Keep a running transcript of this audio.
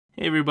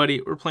Hey everybody,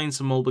 we're playing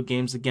some mobile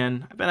games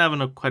again. I've been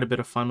having quite a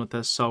bit of fun with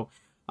this. So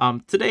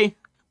today,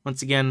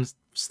 once again,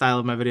 style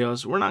of my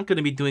videos, we're not going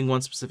to be doing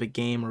one specific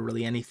game or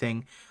really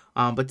anything.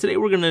 But today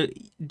we're going to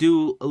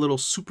do a little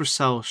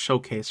Supercell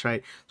showcase,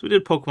 right? So we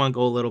did Pokemon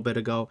Go a little bit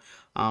ago.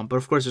 But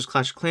of course there's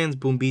Clash of Clans,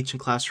 Boom Beach, and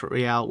Clash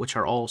Royale, which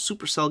are all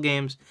Supercell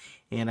games.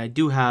 And I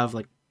do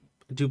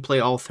play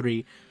all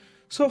three.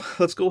 So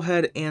let's go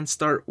ahead and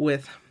start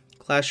with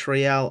Clash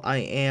Royale. I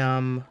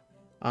am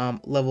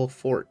level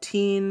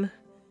 14.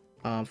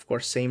 Of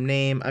course, same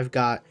name. I've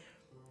got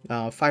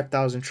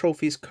 5,000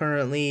 trophies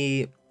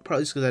currently.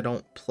 Probably just because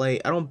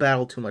I don't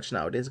battle too much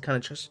nowadays.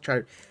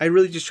 I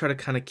really just try to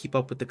kind of keep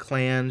up with the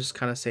clan, just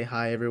kind of say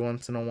hi every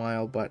once in a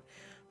while. But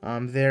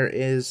there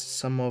is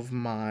some of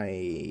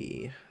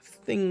my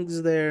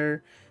things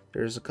there.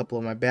 There's a couple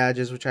of my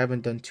badges, which I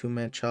haven't done too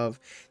much of.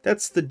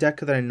 That's the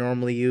deck that I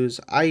normally use.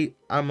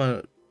 I'm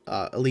a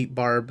Elite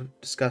Barb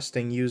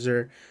Disgusting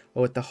user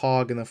with the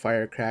Hog and the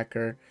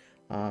Firecracker.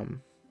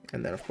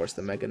 And then, of course,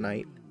 the Mega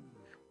Knight.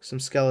 Some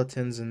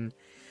skeletons and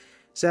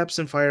Zaps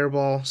and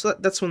Fireball. So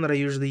that's one that I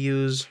usually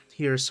use.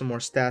 Here are some more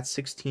stats.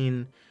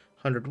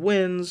 1,600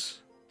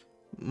 wins.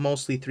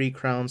 Mostly 3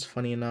 crowns,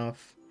 funny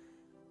enough.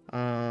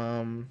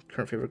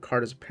 Current favorite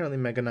card is apparently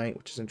Mega Knight,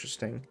 which is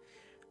interesting.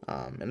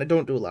 And I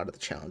don't do a lot of the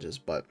challenges,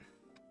 but...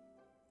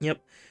 Yep.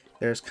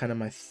 There's kind of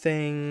my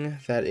thing.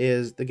 That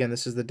is, again,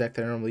 this is the deck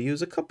that I normally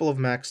use. A couple of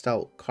maxed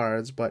out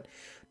cards, but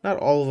not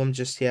all of them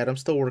just yet. I'm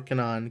still working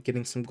on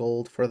getting some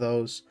gold for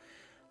those.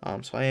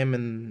 So I am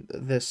in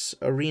this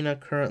arena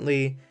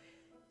currently,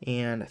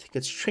 and I think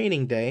it's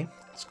training day.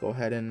 Let's go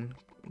ahead and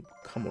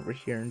come over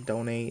here and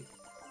donate.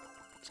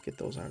 Let's get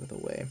those out of the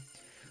way.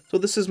 So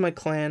this is my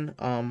clan,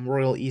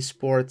 Royal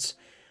Esports.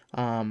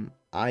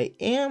 I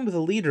am the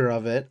leader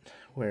of it.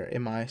 Where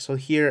am I? So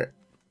here,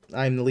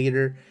 I'm the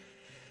leader.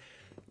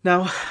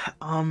 Now,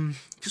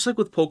 just like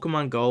with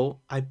Pokemon Go,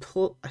 I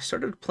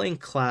started playing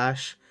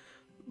Clash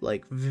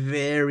like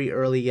very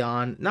early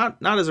on. Not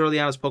as early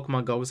on as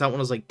Pokemon Go, because that one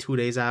was like 2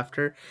 days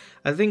after.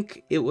 I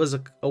think it was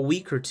a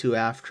week or two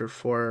after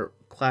for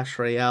Clash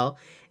Royale,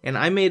 and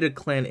I made a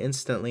clan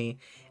instantly.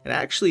 And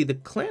actually, the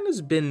clan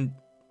has been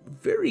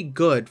very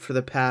good for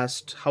the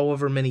past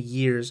however many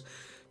years.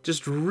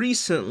 Just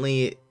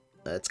recently,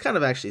 it's kind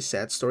of actually a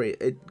sad story.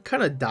 It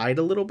kind of died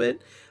a little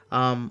bit.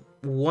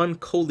 One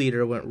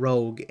co-leader went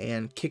rogue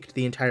and kicked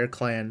the entire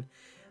clan.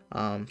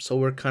 So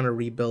we're kind of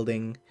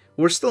rebuilding.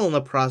 We're still in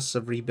the process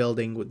of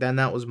rebuilding. Then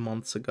that was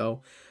months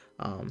ago.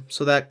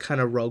 So that kind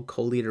of rogue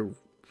co-leader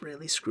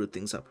really screwed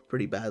things up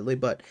pretty badly.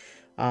 But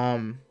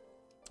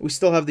we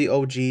still have the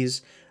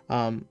OGs.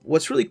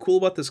 What's really cool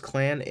about this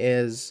clan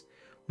is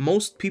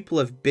most people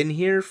have been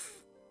here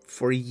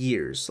for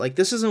years. Like,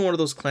 this isn't one of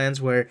those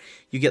clans where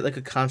you get like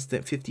a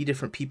constant 50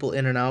 different people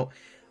in and out.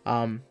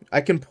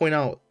 I can point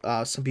out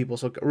some people.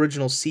 So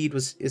Original Seed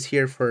is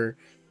here for...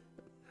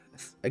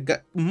 I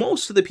got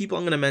most of the people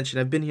I'm going to mention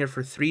have been here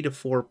for 3 to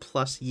 4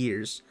 plus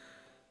years.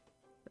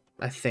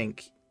 I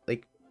think.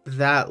 Like,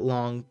 that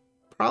long.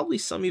 Probably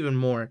some even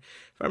more.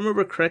 If I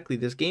remember correctly,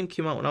 this game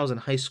came out when I was in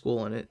high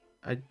school, and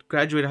I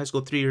graduated high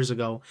school 3 years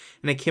ago,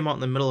 and it came out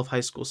in the middle of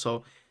high school,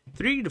 so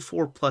 3 to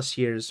 4 plus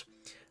years.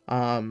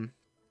 And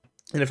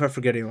if I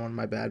forget anyone,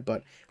 my bad,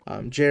 but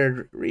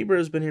Jared Reber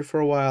has been here for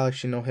a while. I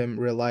actually know him in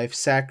real life.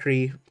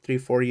 Zachary,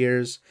 3-4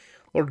 years.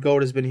 Lord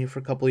Goat has been here for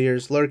a couple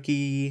years.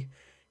 Lurky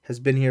has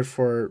been here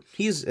for,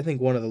 he's, I think,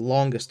 one of the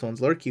longest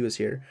ones. Lurky was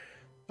here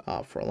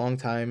for a long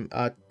time.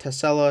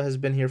 Tessella has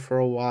been here for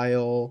a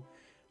while.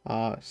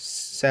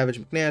 Savage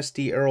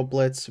McNasty, Earl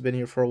Blitz have been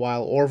here for a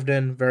while.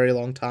 Orvden, very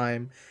long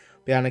time.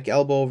 Bionic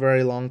Elbow,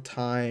 very long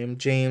time.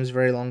 James,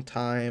 very long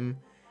time.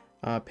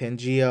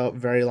 Pangea,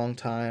 very long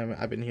time.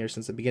 I've been here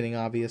since the beginning,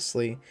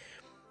 obviously.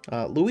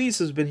 Louise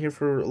has been here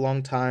for a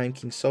long time.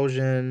 King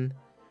Sojin.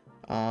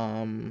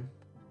 Yeah,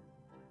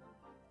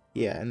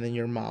 and then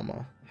your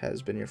mama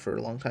has been here for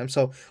a long time.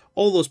 So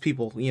all those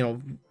people,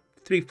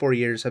 3-4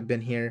 years have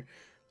been here.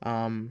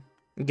 Again,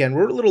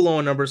 we're a little low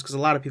on numbers because a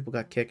lot of people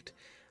got kicked.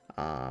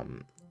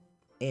 And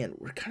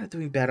we're kind of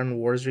doing bad on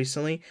wars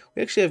recently.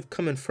 We actually have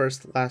come in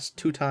first the last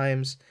 2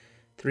 times,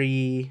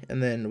 3,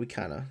 and then we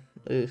kind of...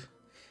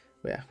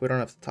 yeah, we don't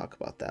have to talk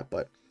about that,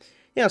 but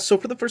yeah, so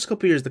for the first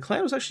couple years, the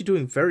clan was actually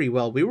doing very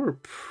well. We were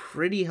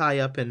pretty high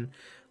up in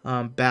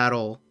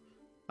battle,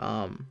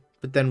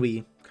 but then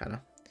we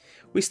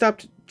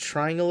stopped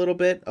trying a little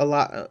bit.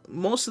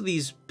 Most of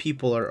these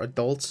people are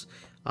adults,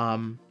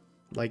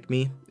 like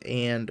me,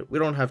 and we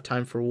don't have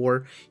time for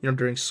war.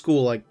 During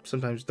school, like,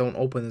 sometimes don't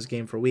open this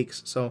game for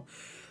weeks, so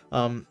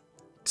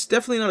it's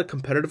definitely not a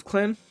competitive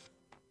clan.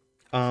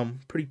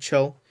 Pretty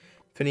chill.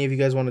 If any of you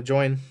guys want to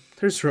join,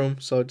 there's room,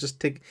 so just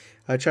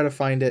try to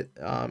find it.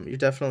 You're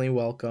definitely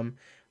welcome.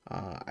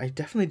 I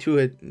need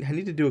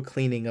to do a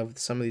cleaning of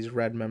some of these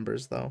red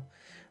members, though,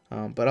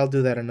 but I'll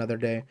do that another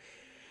day.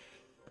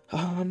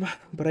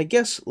 But I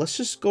guess let's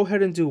just go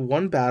ahead and do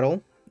one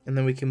battle, and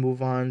then we can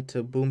move on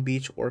to Boom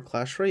Beach or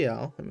Clash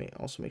Royale. Let me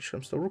also make sure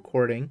I'm still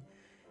recording.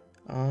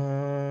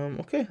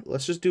 Okay,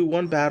 let's just do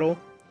one battle,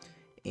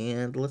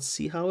 and let's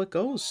see how it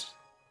goes.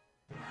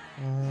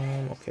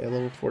 Okay,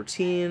 level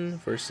 14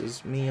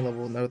 versus me,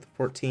 level another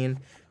 14.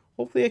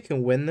 Hopefully I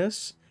can win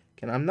this.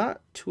 Again, I'm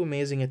not too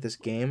amazing at this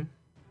game.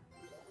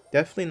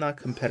 Definitely not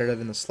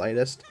competitive in the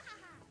slightest.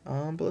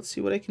 But let's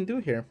see what I can do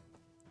here.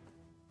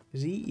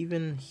 Is he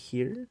even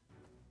here?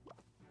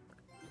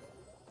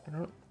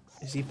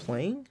 Is he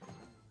playing?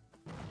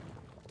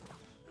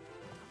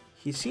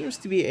 He seems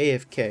to be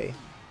AFK.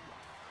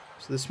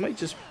 So this might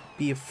just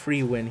be a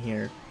free win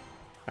here.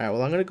 Alright,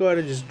 well I'm gonna go ahead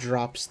and just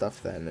drop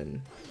stuff then,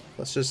 and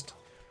let's just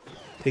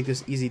take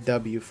this easy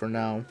W for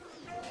now.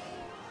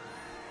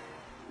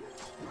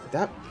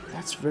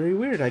 That's very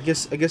weird. I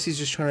guess he's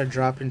just trying to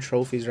drop in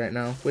trophies right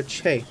now.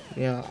 Which, hey,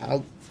 yeah,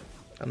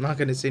 I'm not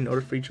gonna say no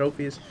to free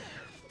trophies.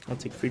 I'll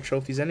take free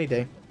trophies any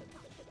day.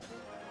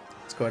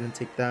 Let's go ahead and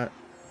take that.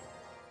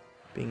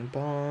 Bing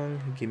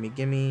bong,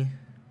 gimme.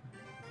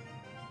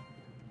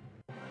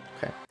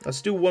 Okay,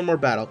 let's do one more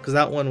battle, because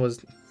that one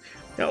was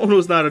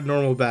not a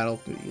normal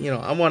battle. You know,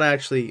 I want to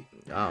actually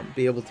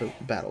be able to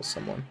battle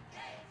someone.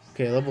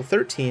 Okay, level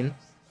 13,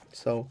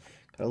 so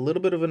got a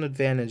little bit of an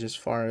advantage as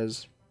far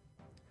as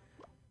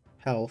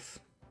health.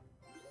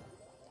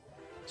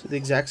 So the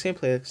exact same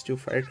play. Let's do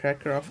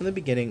Firecracker off in the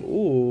beginning.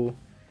 Ooh,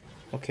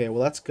 okay,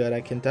 well that's good. I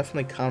can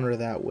definitely counter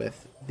that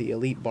with the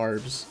Elite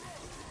Barbs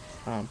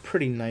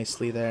pretty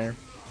nicely there.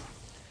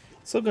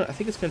 Still gonna, I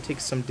think it's gonna take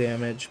some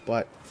damage,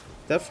 but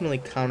definitely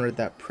countered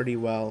that pretty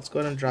well. Let's go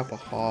ahead and drop a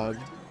Hog.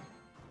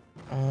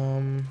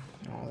 Oh,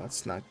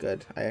 that's not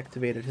good. I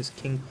activated his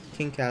King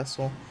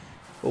Castle,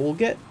 but we'll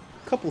get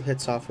a couple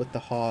hits off with the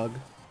Hog,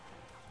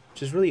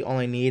 which is really all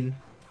I need.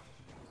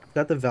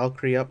 Got the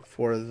Valkyrie up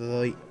for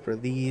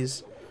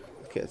these.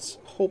 Okay, let's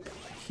hope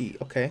he.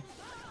 Okay.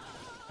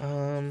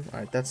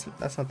 Alright, that's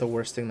not the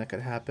worst thing that could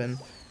happen.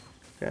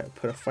 Okay,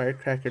 put a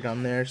Firecracker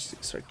down there.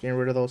 Start getting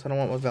rid of those. I don't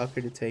want my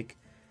Valkyrie to take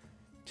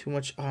too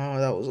much. Oh,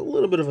 that was a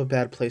little bit of a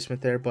bad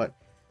placement there, but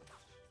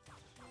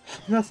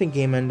nothing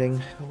game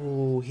ending.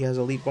 Oh, he has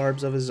Elite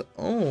Barbs of his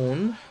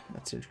own.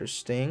 That's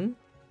interesting.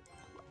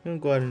 I'm gonna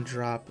go ahead and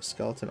drop a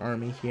Skeleton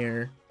Army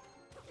here.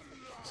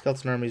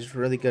 Skeleton Army is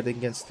really good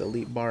against the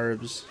Elite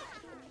Barbs.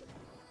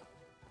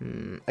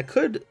 I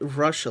could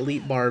rush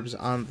Elite Barbs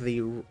on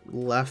the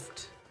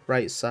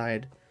right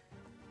side.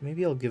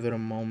 Maybe I'll give it a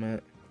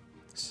moment.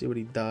 See what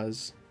he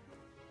does.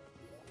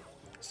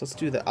 So let's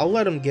do that. I'll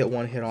let him get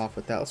one hit off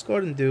with that. Let's go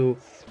ahead and do...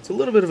 It's a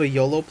little bit of a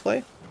YOLO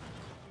play.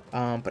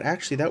 But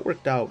actually that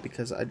worked out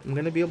because I'm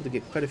going to be able to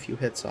get quite a few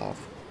hits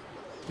off.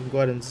 We can go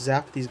ahead and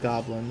zap these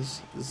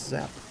goblins.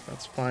 Zap.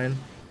 That's fine.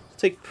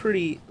 Take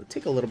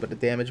a little bit of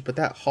damage, but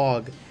that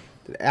Hog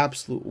did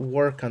absolute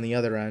work on the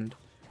other end.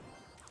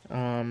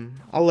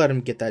 I'll let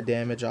him get that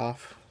damage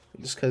off.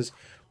 Just because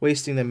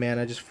wasting the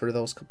mana just for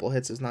those couple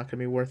hits is not going to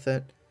be worth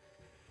it.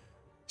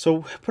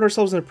 So, put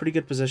ourselves in a pretty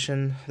good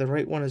position. The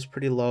right one is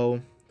pretty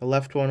low. The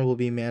left one will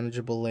be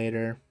manageable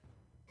later.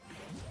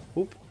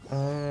 Oop.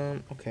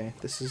 Okay.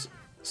 This is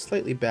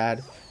slightly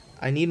bad.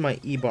 I need my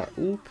E-bar.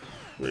 Oop.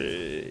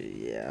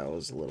 Yeah, it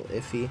was a little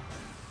iffy.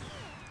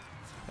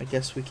 I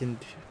guess we can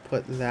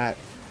put that...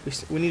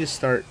 We need to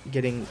start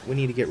getting... We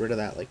need to get rid of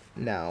that, like,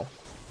 now.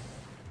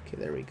 Okay,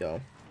 there we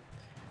go.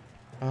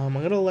 I'm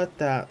going to let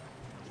that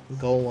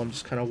golem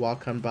just kind of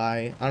walk on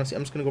by. Honestly,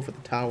 I'm just going to go for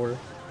the tower.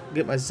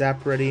 Get my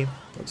zap ready.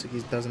 Looks like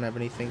he doesn't have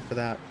anything for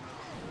that.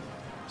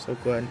 So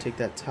go ahead and take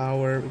that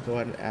tower. We go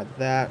ahead and add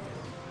that.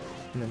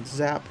 And then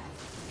zap.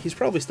 He's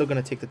probably still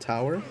going to take the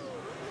tower.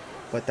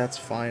 But that's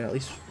fine. At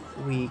least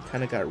we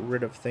kind of got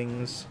rid of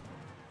things.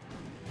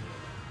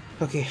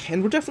 Okay,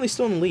 and we're definitely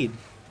still in the lead.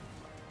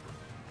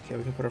 Okay,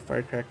 we can put our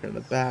Firecracker in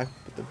the back.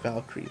 Put the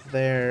Valkyrie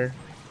there.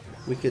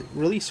 We could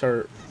release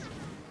our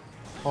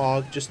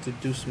Hog just to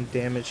do some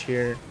damage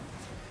here.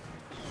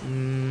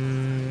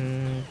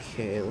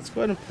 Okay, let's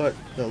go ahead and put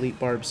the Elite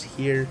Barbs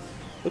here.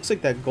 Looks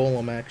like that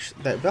Golem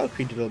that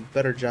Valkyrie did a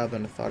better job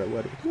than I thought it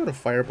would. We can go ahead and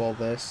Fireball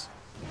this,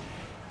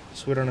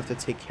 so we don't have to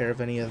take care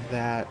of any of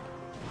that.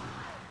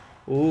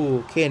 Ooh,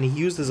 okay, and he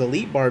used his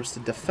Elite Barbs to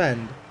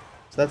defend.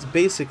 So that's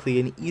basically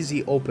an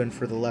easy open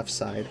for the left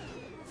side.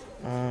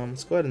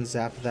 Let's go ahead and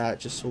zap that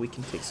just so we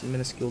can take some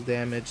minuscule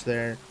damage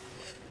there.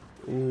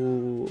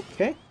 Ooh,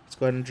 okay. Let's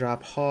go ahead and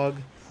drop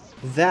Hog.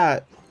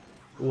 That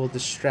will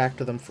distract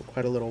them for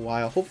quite a little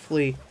while.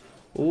 Hopefully...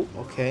 Ooh,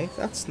 okay.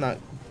 That's not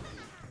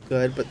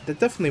good, but that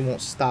definitely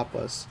won't stop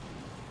us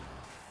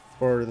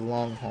for the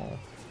long haul.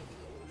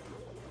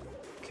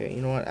 Okay,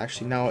 you know what?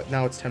 Actually,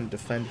 now it's time to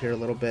defend here a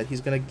little bit.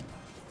 He's gonna...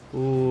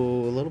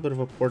 Ooh, a little bit of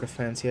a poor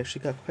defense. He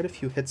actually got quite a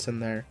few hits in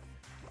there.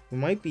 We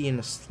might be in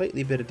a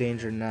slightly bit of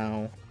danger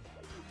now.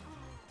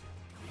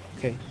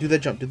 Okay, do the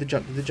jump, do the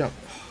jump, do the jump.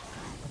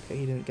 Okay,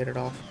 he didn't get it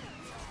off.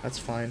 That's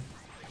fine.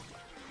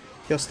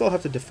 He'll still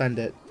have to defend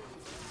it.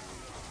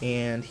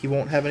 And he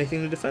won't have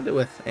anything to defend it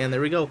with. And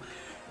there we go.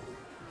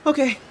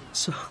 Okay,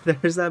 so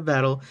there's that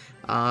battle.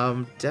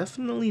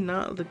 Definitely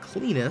not the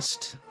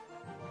cleanest.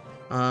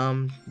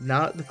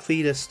 Not the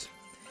cleanest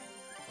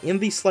in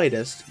the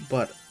slightest,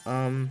 but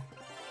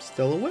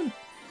still a win.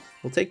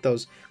 We'll take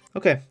those.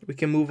 Okay, we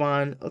can move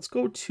on. Let's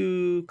go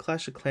to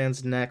Clash of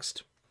Clans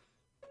next.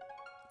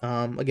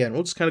 Again,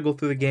 we'll just kind of go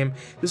through the game.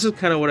 This is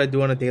kind of what I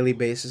do on a daily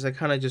basis. I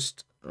kind of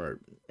just, or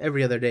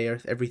every other day or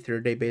every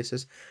third day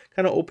basis,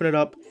 kind of open it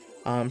up,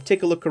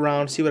 take a look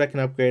around, see what I can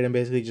upgrade, and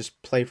basically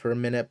just play for a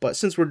minute. But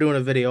since we're doing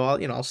a video,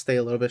 I'll stay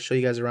a little bit, show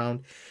you guys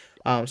around.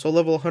 So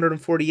level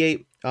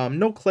 148,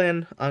 no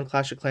clan on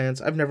Clash of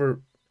Clans. I've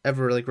never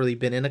ever like really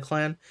been in a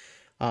clan.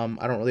 I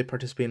don't really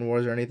participate in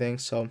wars or anything,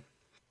 so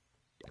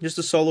just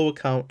a solo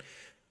account.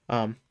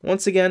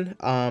 Once again,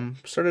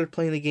 started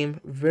playing the game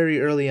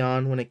very early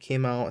on when it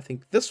came out. I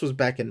think this was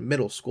back in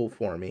middle school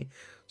for me.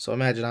 So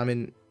imagine I'm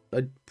in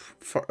a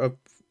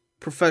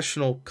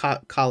professional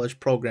college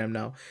program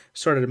now.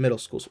 Started in middle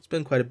school, so it's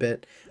been quite a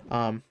bit.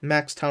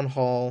 Max Town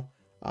Hall,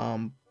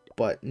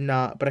 but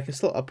I can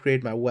still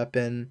upgrade my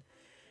weapon.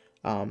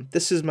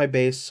 This is my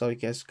base, so I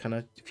guess kind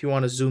of if you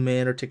want to zoom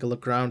in or take a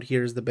look around,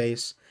 here's the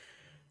base.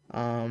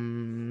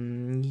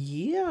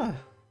 Yeah.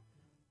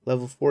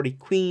 Level 40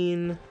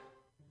 Queen,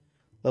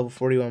 level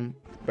 41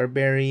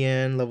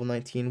 Barbarian, level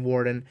 19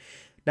 Warden.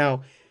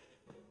 Now,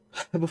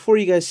 before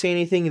you guys say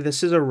anything,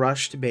 this is a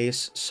rushed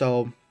base,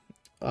 so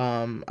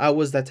I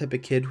was that type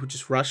of kid who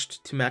just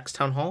rushed to Max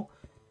Town Hall.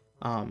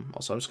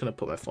 Also, I'm just going to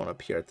put my phone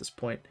up here at this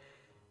point.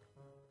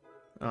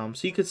 So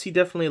you can see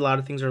definitely a lot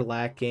of things are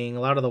lacking.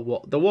 A lot of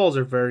the walls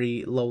are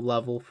very low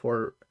level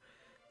for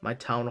my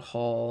Town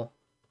Hall.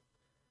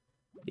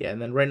 Yeah,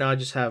 and then right now I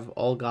just have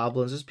all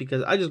goblins just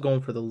because I just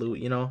going for the loot,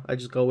 you know? I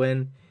just go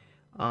in,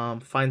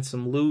 find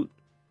some loot.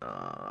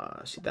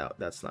 See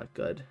that's not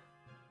good.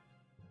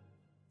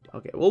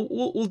 Okay,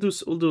 we'll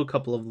do a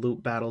couple of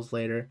loot battles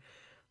later.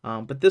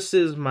 But this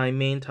is my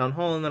main town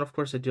hall, and then of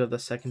course I do have the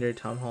secondary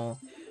town hall,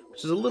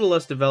 which is a little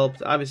less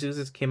developed. Obviously,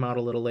 this came out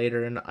a little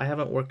later, and I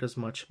haven't worked as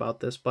much about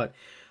this. But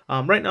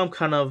right now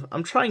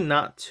I'm trying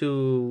not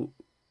to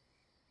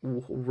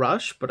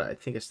rush, but I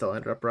think I still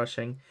ended up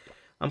rushing.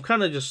 I'm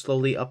kind of just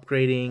slowly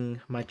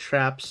upgrading my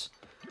traps.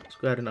 Let's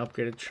go ahead and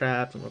upgrade a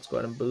trap, and let's go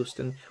ahead and boost,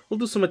 and we'll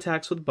do some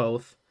attacks with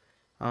both.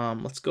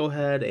 Let's go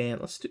ahead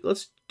and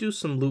let's do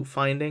some loot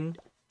finding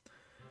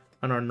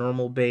on our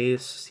normal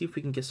base. See if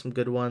we can get some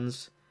good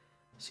ones.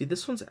 See,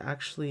 this one's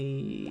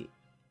actually,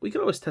 we could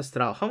always test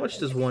it out. How much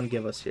does one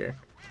give us here?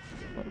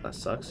 Oh, that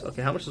sucks.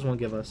 Okay, how much does one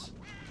give us?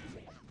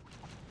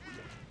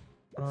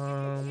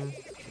 Come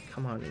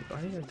on, why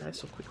are you gonna die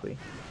so quickly?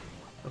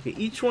 Okay,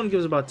 each one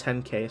gives about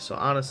 10k, so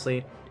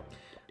honestly,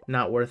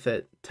 not worth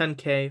it.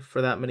 10k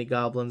for that many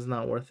goblins,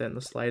 not worth it in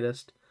the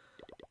slightest.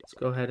 Let's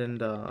go ahead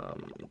and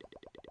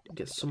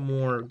get some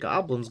more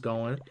goblins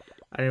going.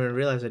 I didn't even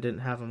realize I didn't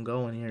have them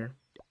going here.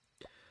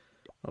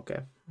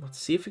 Okay, let's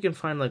see if we can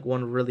find like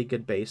one really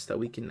good base that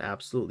we can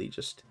absolutely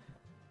just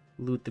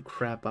loot the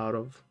crap out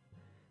of.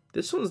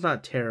 This one's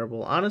not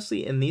terrible.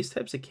 Honestly, in these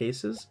types of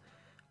cases,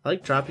 I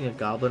like dropping a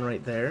goblin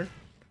right there.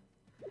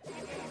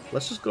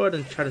 Let's just go ahead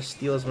and try to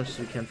steal as much as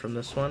we can from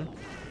this one.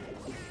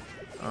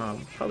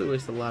 Probably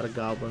waste a lot of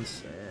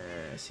goblins.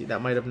 See,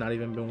 that might have not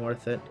even been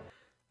worth it.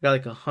 I got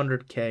like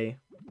 100k,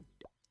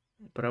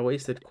 but I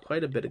wasted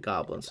quite a bit of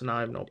goblins, so now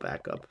I have no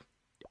backup.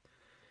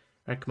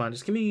 All right, come on,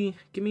 just give me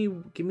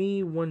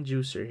one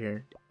juicer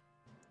here.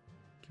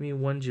 Give me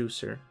one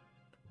juicer.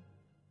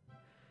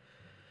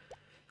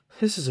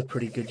 This is a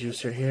pretty good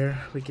juicer here.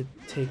 We could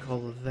take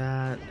all of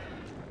that.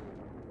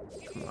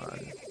 Come on.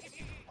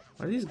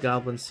 Why do these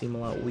goblins seem a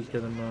lot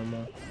weaker than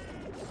normal?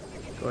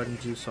 Go ahead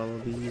and juice all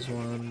of these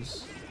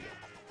ones.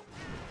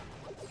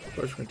 Of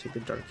course, we're going to take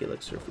the Dark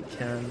Elixir if we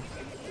can.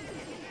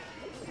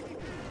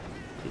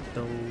 Take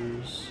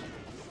those.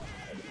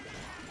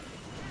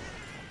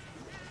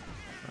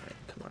 Alright,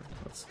 come on.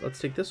 Let's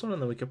take this one,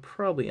 and then we could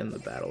probably end the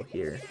battle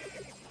here.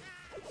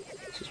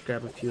 Let's just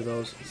grab a few of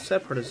those. The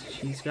sad part is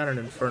he's got an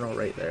Inferno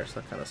right there, so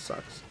that kind of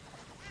sucks.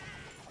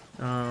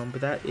 But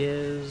that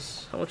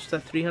is... how much is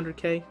that?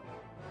 300k?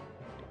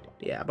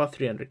 Yeah, about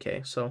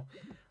 300k. So,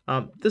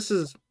 this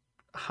is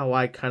how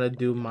I kind of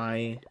do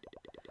my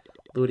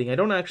looting. I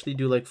don't actually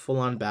do like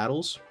full-on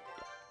battles.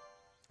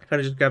 I kind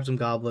of just grab some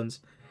goblins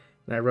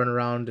and I run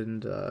around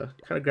and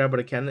kind of grab what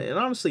I can. And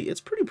honestly,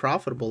 it's pretty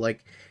profitable.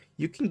 Like,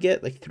 you can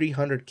get like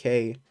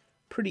 300k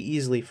pretty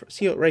easily.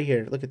 See right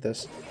here, look at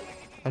this.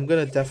 I'm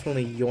gonna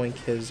definitely yoink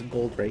his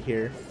gold right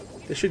here.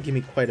 This should give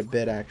me quite a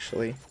bit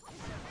actually.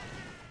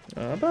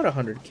 About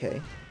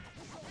 100k.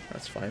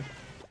 That's fine.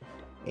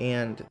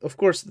 And of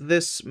course,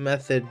 this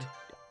method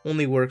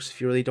only works if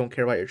you really don't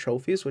care about your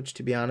trophies, which,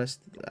 to be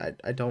honest,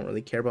 I don't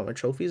really care about my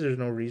trophies. There's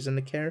no reason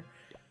to care.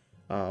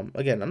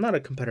 Again, I'm not a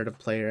competitive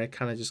player. I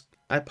kind of just,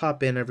 I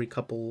pop in every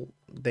couple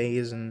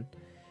days and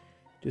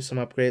do some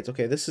upgrades.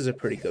 Okay, this is a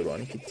pretty good one.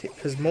 You can take,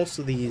 because most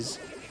of these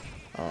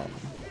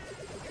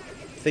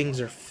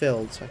things are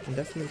filled, so I can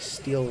definitely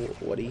steal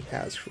what he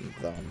has from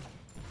them.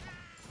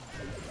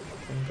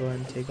 And go ahead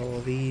and take all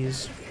of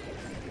these.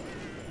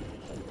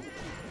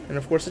 And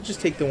of course, I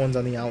just take the ones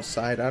on the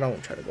outside. I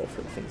don't try to go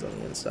for the things on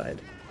the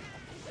inside.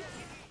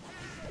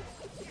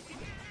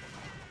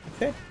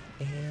 Okay,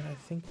 and I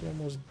think we're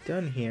almost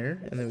done here.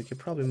 And then we could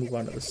probably move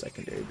on to the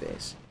secondary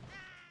base.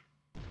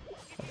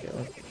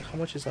 Okay, how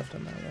much is left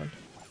on that one?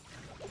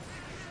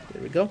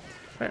 There we go.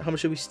 Alright, how much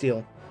should we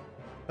steal?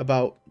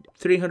 about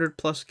 300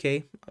 plus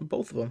K on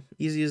both of them.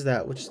 Easy as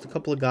that, with just a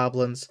couple of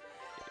goblins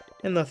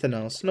and nothing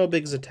else. No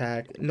big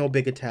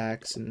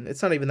attacks, and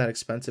it's not even that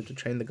expensive to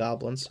train the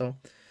goblins. So,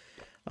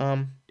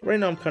 right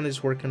now I'm kind of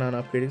just working on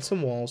upgrading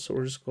some walls. So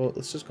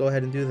let's just go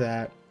ahead and do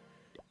that.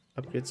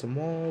 Upgrade some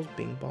walls.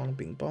 Bing bong,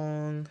 bing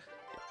bong.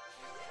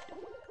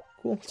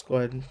 Cool. Let's go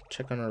ahead and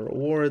check on our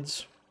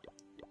rewards.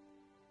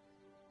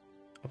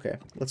 Okay,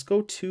 let's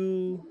go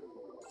to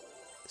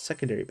the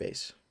secondary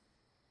base.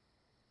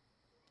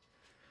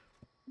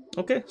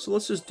 Okay, so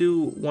let's just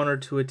do 1 or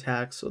 2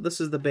 attacks. So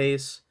this is the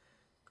base.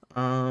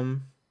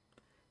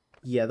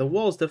 Yeah, the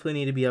walls definitely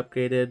need to be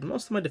upgraded.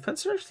 Most of my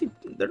defenses are actually,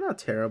 they're not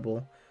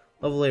terrible.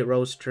 Level 8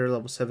 roaster,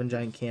 level 7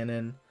 giant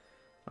cannon.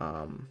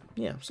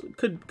 Yeah, so it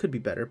could be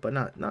better, but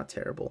not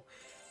terrible.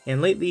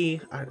 And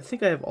lately, I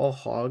think I have all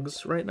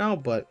hogs right now,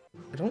 but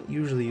I don't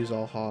usually use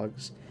all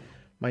hogs.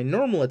 My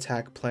normal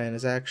attack plan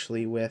is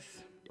actually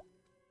with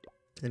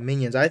the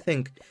minions. I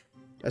think,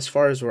 as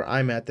far as where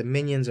I'm at, the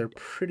minions are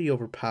pretty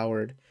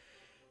overpowered.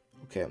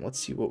 Okay, let's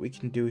see what we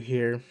can do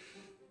here.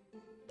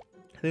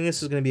 I think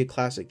this is going to be a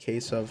classic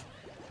case of,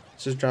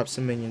 let's just drop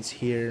some minions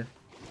here,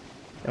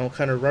 and we'll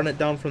kind of run it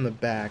down from the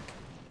back.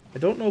 I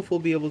don't know if we'll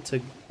be able to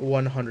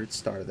 100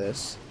 star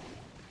this,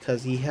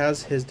 because he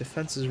has his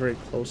defenses very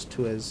close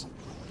to his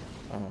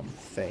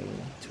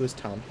to his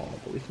town hall,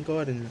 but we can go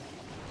ahead and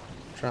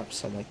drop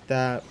some like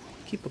that.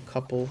 Keep a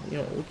couple, you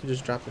know, we can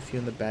just drop a few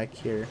in the back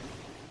here.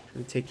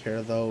 Try to take care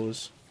of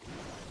those.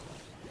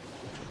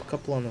 Drop a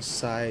couple on the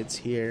sides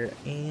here,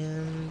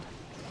 and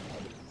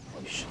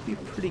we should be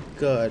pretty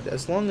good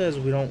as long as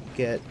we don't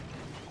get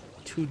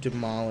too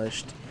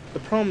demolished.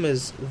 The problem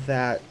is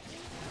that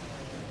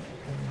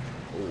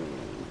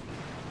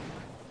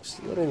it's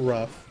a little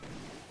rough,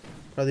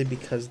 probably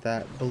because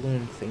that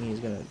balloon thingy is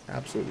gonna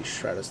absolutely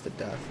shred us to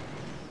death.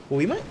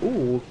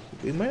 Well,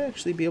 we might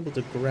actually be able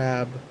to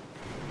grab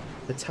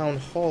the town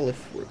hall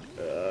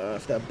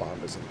if that bomb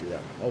doesn't do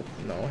that. Oh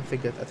no, I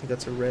think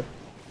that's a rip.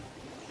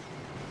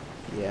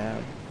 Yeah,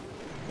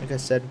 like I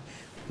said,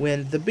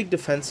 when the big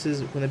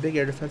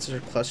air defenses are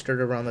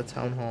clustered around the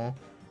town hall,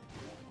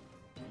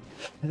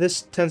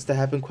 this tends to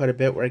happen quite a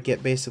bit, where I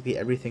get basically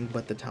everything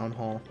but the town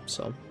hall.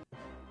 So,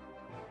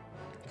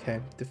 okay,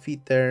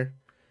 defeat there.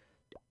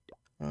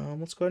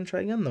 Let's go ahead and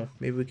try again though.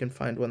 Maybe we can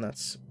find one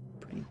that's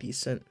pretty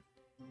decent.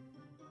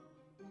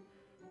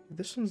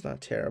 This one's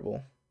not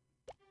terrible.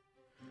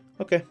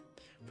 Okay,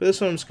 for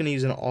this one I'm just gonna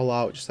use an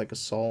all-out, just like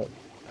assault.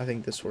 I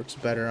think this works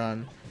better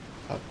on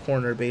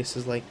corner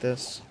bases like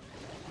this.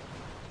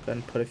 Go ahead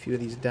and put a few of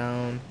these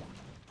down.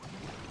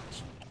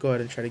 Let's go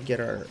ahead and try to get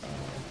our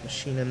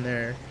machine in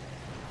there.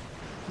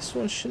 This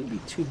one shouldn't be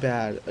too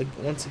bad.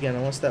 Once again,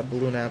 unless that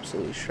balloon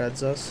absolutely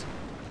shreds us,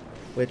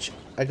 which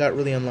I got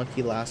really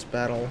unlucky last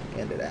battle,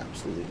 and it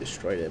absolutely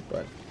destroyed it.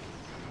 But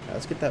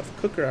let's get that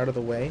cooker out of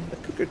the way. The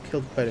cooker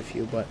killed quite a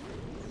few, but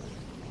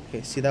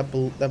okay. See, that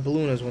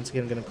balloon is once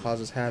again going to cause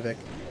us havoc.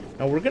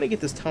 Now we're going to get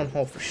this town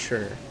hall for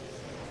sure,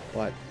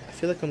 but I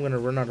feel like I'm going to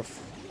run out of.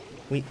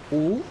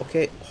 Ooh,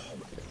 okay. Oh,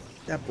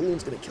 that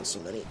balloon's going to kill so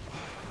many.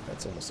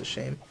 That's almost a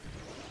shame.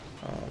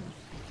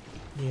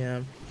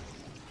 Yeah.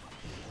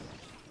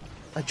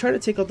 I try to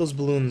take out those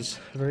balloons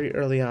very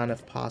early on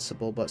if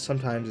possible, but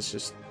sometimes it's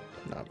just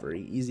not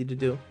very easy to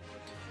do.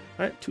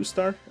 Alright,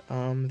 2-star.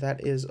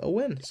 That is a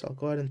win, so I'll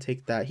go ahead and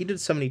take that. He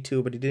did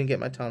 72, but he didn't get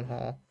my town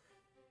hall.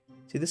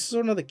 See, this is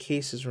one of the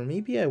cases where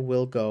maybe I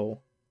will go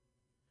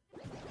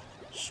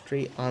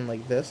straight on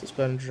like this. Let's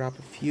go ahead and drop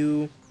a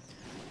few.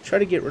 Try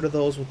to get rid of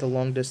those with the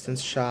long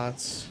distance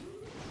shots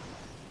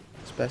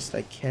as best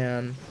I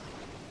can.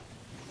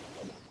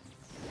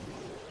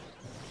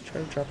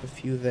 Try to drop a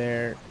few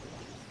there.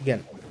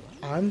 Again,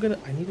 I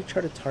need to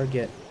try to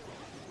target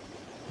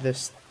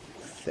this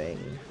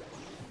thing.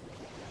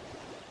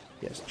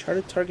 Yes, try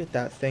to target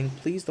that thing.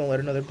 Please don't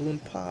let another balloon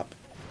pop.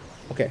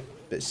 Okay,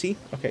 but see?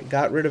 Okay,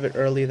 got rid of it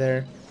early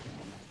there.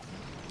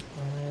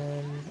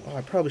 Oh,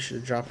 I probably should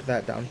have dropped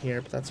that down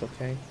here, but that's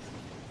okay.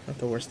 Not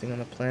the worst thing on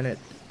the planet.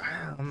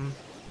 Yeah.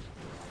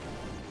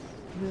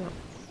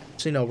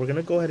 So, no, we're going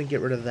to go ahead and get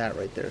rid of that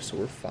right there, so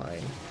we're fine.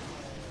 Go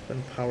ahead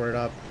and power it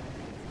up.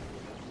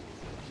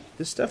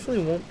 This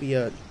definitely won't be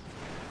a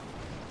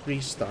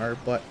 3-star,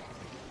 but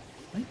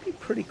might be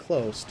pretty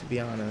close, to be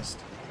honest.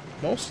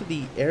 Most of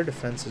the air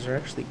defenses are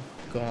actually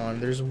gone.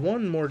 There's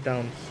one more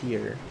down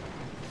here.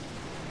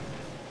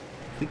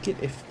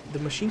 If the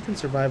machine can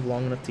survive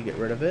long enough to get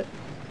rid of it,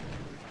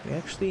 we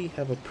actually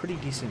have a pretty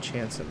decent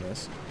chance in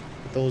this.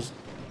 With those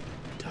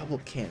double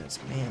cannons,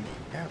 man,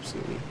 they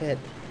absolutely hit.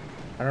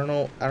 I don't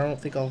know. I don't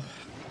think I'll.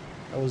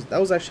 That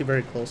was actually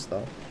very close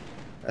though.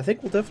 I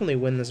think we'll definitely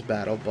win this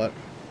battle, but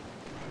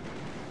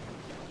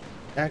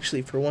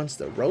actually, for once,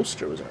 the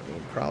roaster was our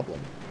main problem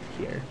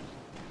here.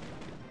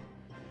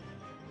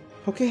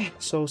 Okay,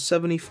 so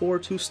 74,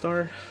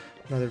 2-star,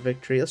 another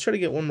victory. Let's try to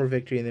get one more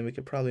victory, and then we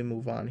could probably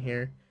move on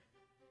here.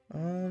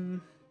 Okay.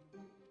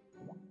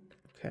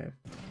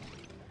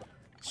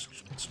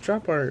 Let's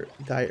drop our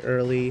guy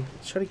early.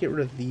 Let's try to get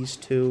rid of these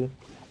two.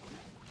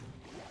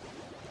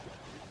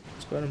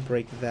 Let's go ahead and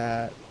break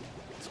that.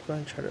 Let's go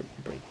ahead and try to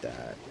break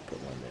that. Put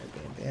one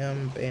there.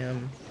 Bam, bam,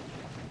 bam.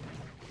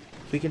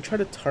 We can try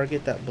to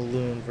target that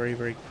balloon very,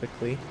 very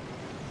quickly.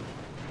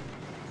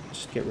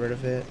 Just get rid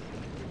of it.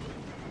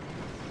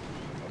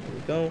 There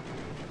we go.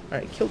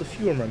 Alright, killed a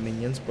few of my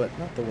minions, but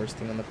not the worst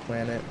thing on the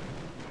planet.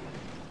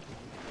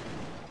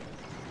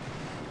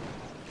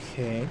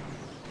 Okay.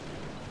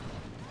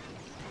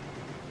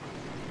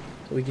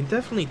 So we can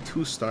definitely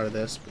 2-star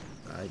this.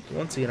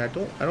 Once again, I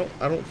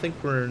don't think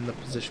we're in the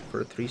position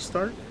for a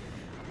 3-star.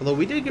 Although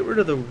we did get rid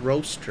of the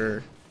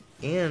roaster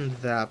and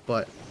that,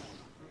 but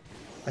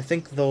I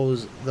think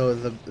those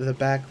the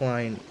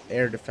backline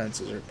air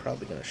defenses are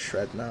probably gonna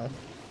shred now.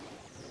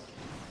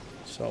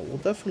 So we'll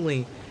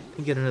definitely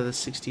get into the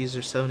 60s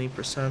or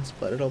 70%,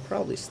 but it'll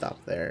probably stop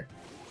there.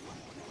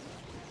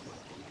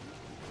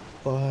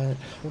 But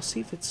we'll see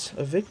if it's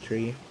a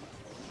victory.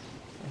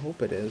 I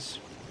hope it is.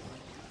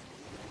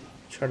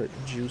 Try to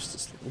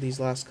juice these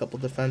last couple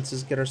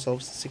defenses, get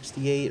ourselves to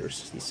 68 or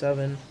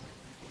 67.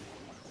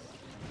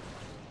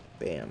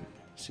 Bam,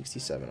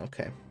 67.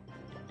 Okay.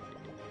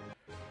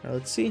 Now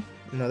let's see,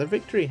 another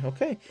victory.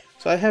 Okay,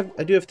 so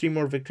I do have 3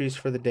 more victories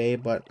for the day,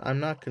 but I'm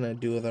not gonna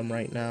do them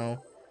right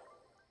now.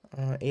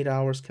 8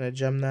 hours. Can I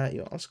gem that?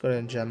 Yeah, let's go ahead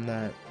and gem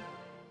that.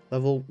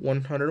 Level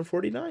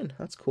 149.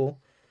 That's cool.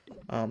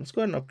 Let's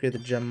go ahead and upgrade the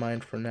gem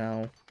mine for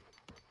now.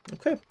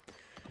 Okay.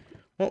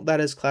 Well, that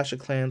is Clash of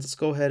Clans. Let's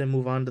go ahead and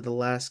move on to the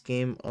last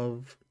game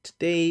of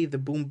today, the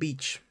Boom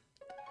Beach.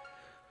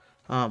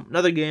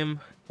 Another game.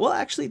 Well,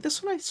 actually,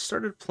 this one I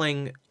started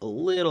playing a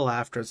little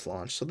after its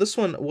launch, so this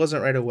one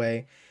wasn't right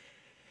away.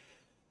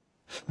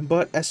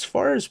 But as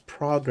far as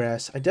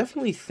progress, I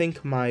definitely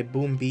think my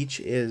Boom Beach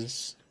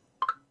is...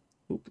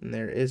 Oop, and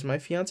there is my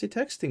fiance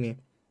texting me.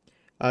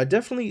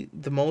 Definitely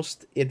the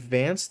most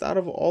advanced out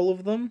of all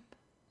of them.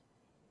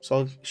 So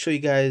I'll show you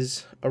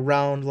guys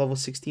around level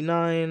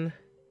 69.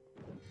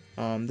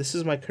 This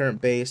is my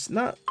current base.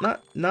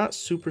 Not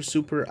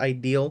super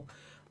ideal,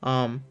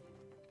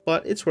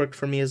 but it's worked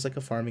for me as like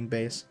a farming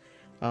base.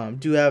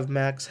 Do have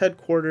max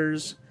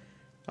headquarters.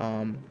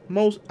 I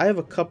have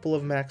a couple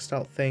of maxed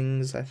out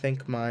things. I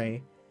think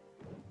my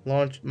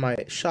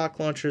shock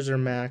launchers are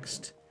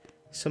maxed.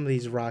 Some of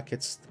these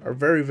rockets are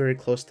very, very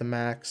close to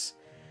max.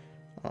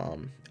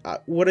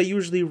 What I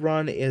usually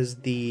run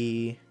is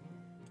the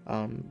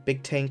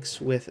big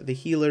tanks with the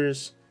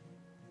healers.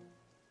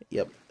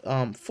 Yep.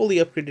 Fully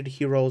upgraded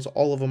heroes.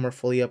 All of them are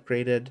fully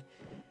upgraded.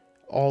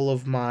 All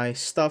of my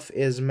stuff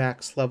is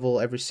max level,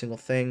 every single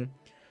thing.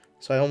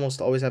 So I almost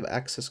always have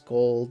excess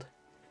gold.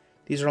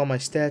 These are all my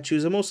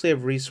statues. I mostly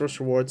have resource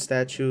reward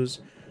statues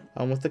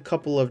with a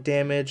couple of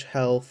damage,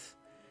 health,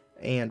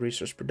 and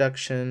resource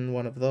production.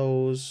 One of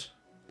those.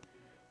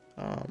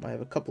 I have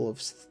a couple of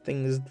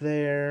things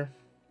there.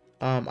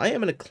 I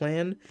am in a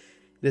clan.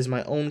 It is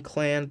my own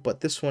clan, but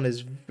this one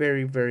is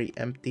very, very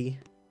empty.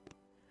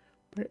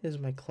 Where is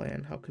my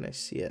clan? How can I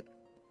see it?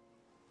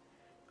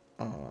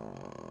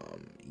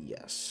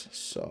 Yes,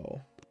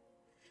 so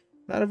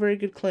not a very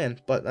good clan,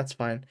 but that's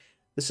fine.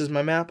 This is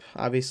my map,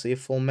 obviously a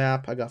full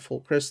map. I got full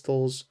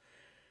crystals.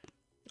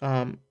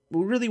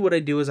 Really what I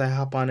do is I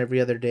hop on every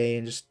other day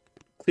and just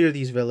clear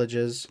these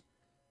villages.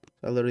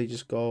 I literally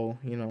just go,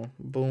 you know,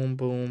 boom,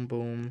 boom,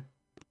 boom.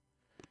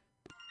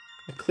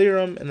 I clear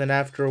them, and then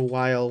after a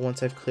while,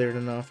 once I've cleared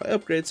enough, I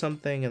upgrade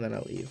something, and then I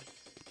leave.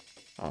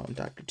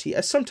 Dr. T.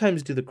 I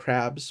sometimes do the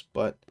crabs,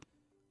 but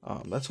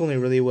that's only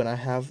really when I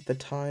have the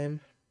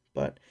time.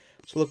 But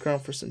so look around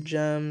for some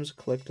gems,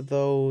 collect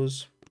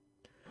those.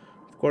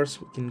 Of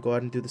course, we can go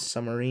ahead and do the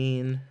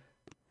submarine.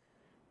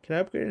 Can I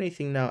upgrade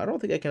anything now? I don't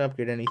think I can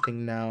upgrade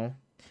anything now.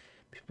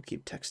 People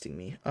keep texting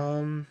me.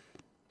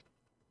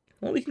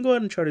 Well, we can go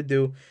ahead and try to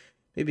do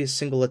maybe a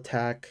single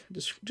attack,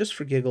 just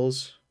for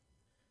giggles.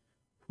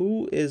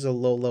 Who is a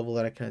low level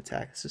that I can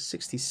attack? This is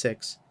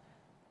 66.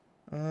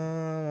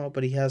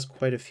 But he has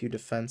quite a few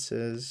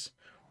defenses.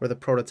 Or the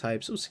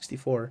prototypes. Oh,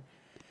 64.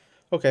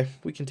 Okay,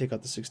 we can take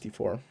out the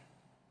 64.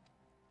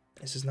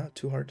 This is not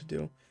too hard to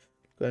do.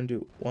 Go ahead and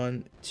do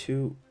 1,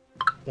 2,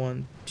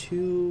 1,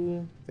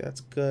 2.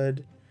 That's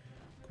good.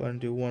 Go ahead and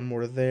do one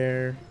more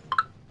there.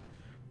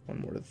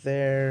 One more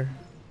there.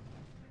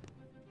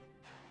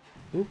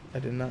 Oop, I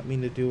did not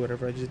mean to do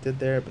whatever I just did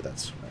there, but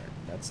that's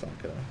not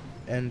gonna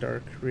end our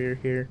career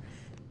here.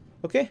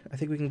 Okay, I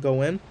think we can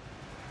go in.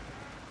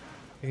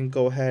 We can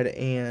go ahead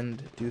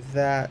and do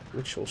that,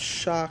 which will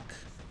shock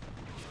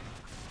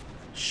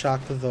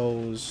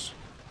those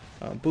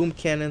boom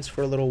cannons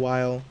for a little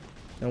while.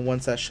 And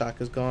once that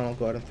shock is gone, I'll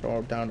go ahead and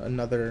throw down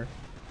another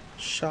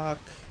shock.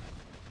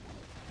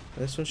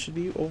 This one should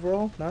be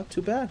overall not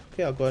too bad.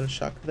 Okay, I'll go ahead and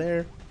shock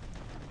there.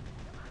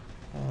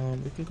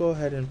 We can go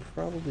ahead and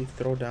probably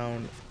throw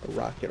down a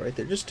rocket right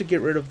there, just to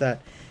get rid of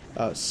that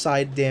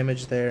side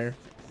damage there.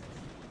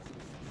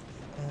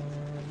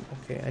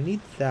 Okay, I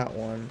need that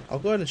one. I'll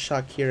go ahead and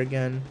shock here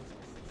again.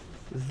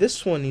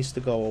 This one needs to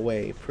go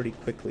away pretty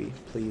quickly,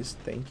 please.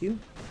 Thank you.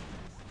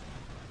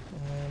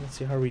 Let's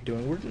see, how are we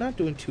doing? We're not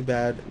doing too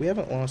bad. We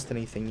haven't lost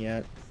anything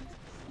yet.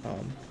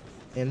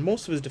 And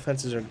most of his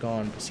defenses are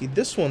gone. But see,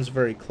 this one's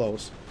very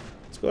close.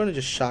 Let's go ahead and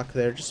just shock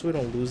there, just so we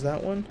don't lose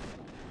that one.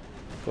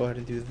 Go ahead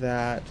and do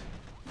that.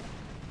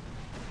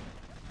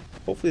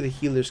 Hopefully the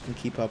healers can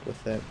keep up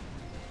with it.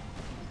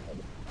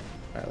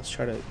 Alright, let's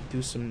try to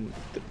do some...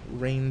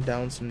 rain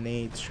down some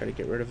nades, try to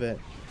get rid of it.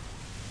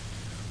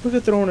 Look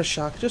at throwing a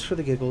shock just for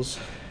the giggles.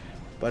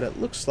 But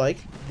it looks like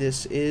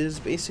this is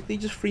basically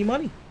just free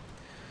money.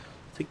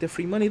 Take the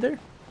free money there.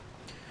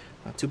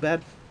 Not too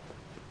bad.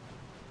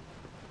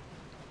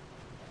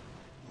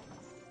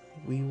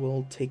 We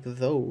will take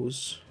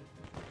those.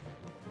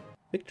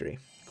 Victory.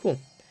 Cool.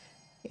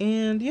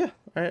 And yeah,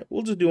 alright,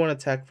 we'll just do one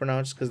attack for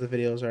now just because the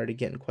video is already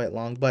getting quite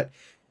long. But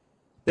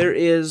there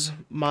is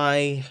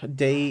my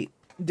day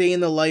in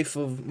the life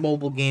of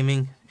mobile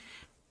gaming.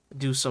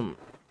 Do some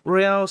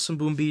Royale, some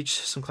Boom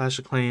Beach, some Clash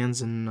of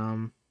Clans,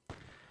 and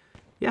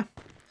yeah.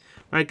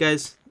 Alright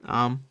guys,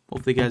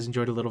 hopefully you guys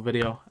enjoyed a little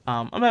video.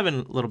 I'm having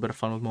a little bit of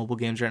fun with mobile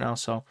games right now,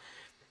 so,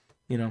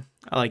 you know,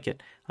 I like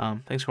it.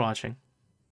 Thanks for watching.